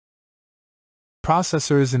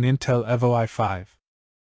Processor is an Intel Evo i5.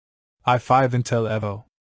 i5 Intel Evo.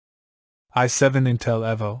 i7 Intel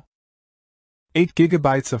Evo. 8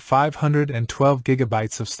 GB of 512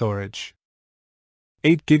 GB of storage.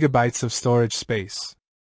 8 GB of storage space.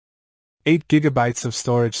 8 GB of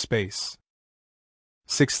storage space.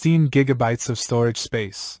 16 GB of storage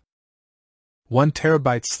space. 1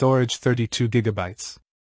 TB storage 32 GB.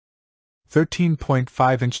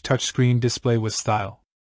 13.5-inch touchscreen display with style.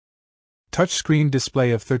 Touchscreen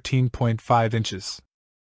display of 13.5 inches.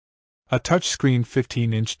 A touchscreen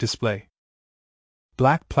 15-inch display.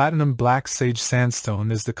 Black Platinum Black Sage Sandstone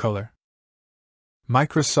is the color.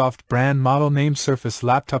 Microsoft brand model NameSurface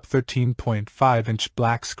laptop 13.5-inch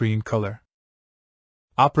black screen color.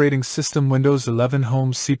 Operating system Windows 11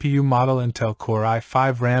 Home CPU model Intel Core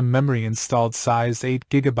i5 RAM memory installed size 8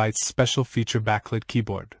 GB special feature backlit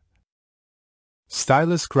keyboard.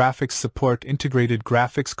 Stylus graphics support integrated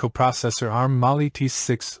graphics coprocessor ARM Mali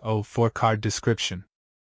T604 card description.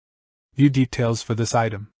 View details for this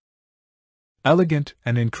item. Elegant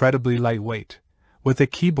and incredibly lightweight, with a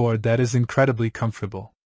keyboard that is incredibly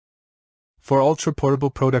comfortable. For ultra-portable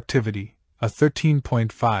productivity, a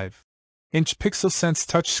 13.5-inch PixelSense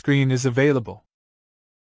touchscreen is available.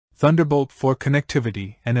 Thunderbolt 4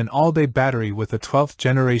 connectivity and an all-day battery with a 12th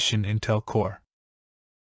generation Intel Core.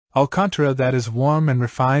 Alcantara that is warm and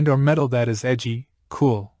refined or metal that is edgy,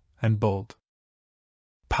 cool, and bold.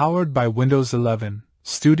 Powered by Windows 11,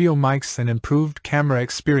 studio mics and improved camera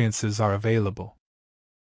experiences are available.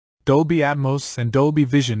 Dolby Atmos and Dolby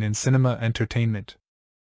Vision in cinema entertainment.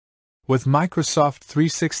 With Microsoft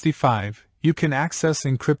 365, you can access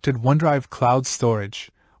encrypted OneDrive cloud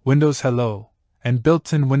storage, Windows Hello, and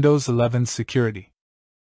built-in Windows 11 security.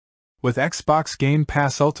 With Xbox Game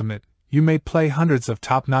Pass Ultimate, you may play hundreds of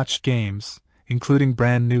top-notch games, including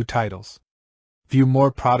brand-new titles. View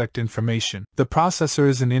more product information. The processor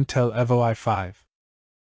is an Intel Evo i5.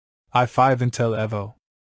 i5 Intel Evo.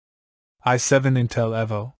 i7 Intel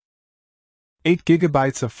Evo. 8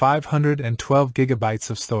 GB of 512 GB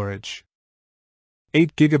of storage.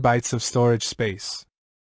 8 GB of storage space.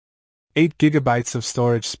 8 GB of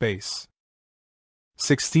storage space.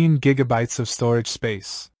 16 GB of storage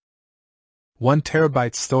space. 1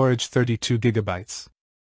 TB storage 32 GB.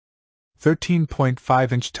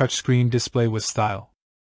 13.5-inch touchscreen display with style.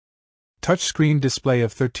 Touchscreen display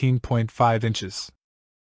of 13.5 inches.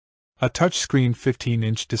 A touchscreen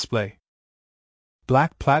 15-inch display.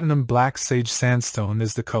 Black Platinum Black Sage Sandstone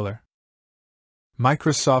is the color.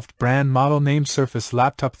 Microsoft brand model NameSurface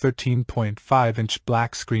laptop 13.5-inch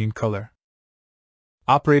black screen color.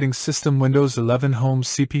 Operating system Windows 11 Home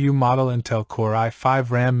CPU model Intel Core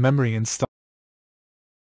i5 RAM memory installed.